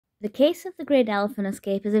The Case of the Great Elephant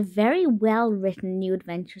Escape is a very well-written New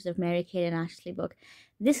Adventures of Mary-Kate and Ashley book.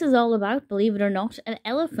 This is all about, believe it or not, an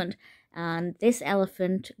elephant. And this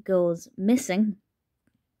elephant goes missing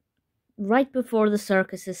right before the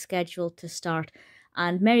circus is scheduled to start.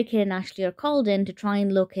 And Mary-Kate and Ashley are called in to try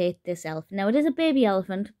and locate this elephant. Now, it is a baby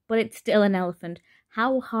elephant, but it's still an elephant.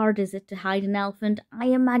 How hard is it to hide an elephant? I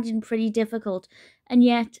imagine pretty difficult. And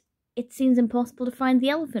yet, it seems impossible to find the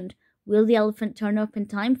elephant. Will the elephant turn up in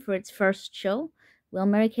time for its first show? Will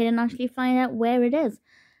Mary-Kate and Ashley find out where it is?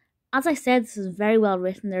 As I said, this is very well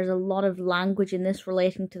written. There's a lot of language in this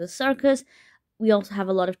relating to the circus. We also have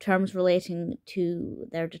a lot of terms relating to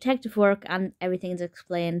their detective work, and everything is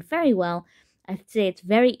explained very well. I'd say it's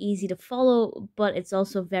very easy to follow, but it's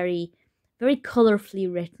also very, very colourfully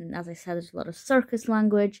written. As I said, there's a lot of circus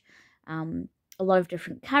language, a lot of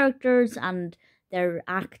different characters, and their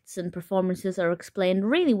acts and performances are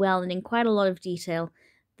explained really well and in quite a lot of detail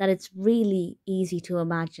that it's really easy to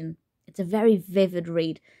imagine. It's a very vivid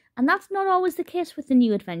read, and that's not always the case with the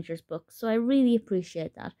New Adventures books, so I really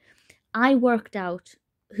appreciate that. I worked out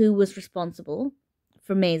who was responsible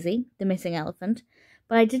for Maisie, the missing elephant,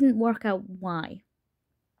 but I didn't work out why.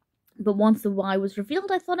 But once the why was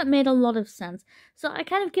revealed, I thought it made a lot of sense. So I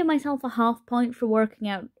kind of give myself a half point for working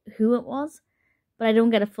out who it was, but I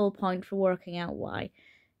don't get a full point for working out why.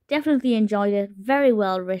 Definitely enjoyed it. Very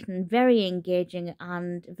well written, very engaging,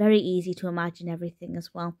 and very easy to imagine everything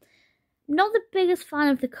as well. Not the biggest fan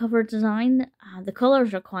of the cover design. The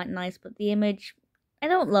colours are quite nice, but the image, I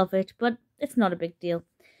don't love it, but it's not a big deal.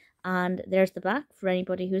 And there's the back for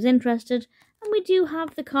anybody who's interested. And we do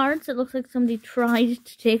have the cards. It looks like somebody tried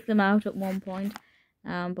to take them out at one point.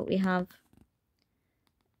 But we have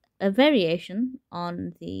a variation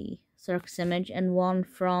on the circus image and one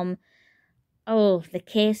from, the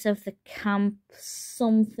Case of the Camp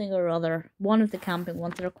something or other. One of the camping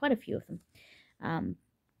ones. There are quite a few of them.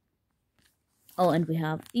 And we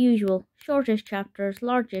have the usual shortish chapters,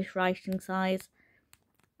 largish writing size,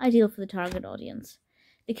 ideal for the target audience.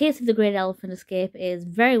 The Case of the Great Elephant Escape is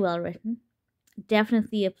very well written,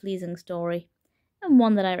 definitely a pleasing story, and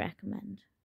one that I recommend.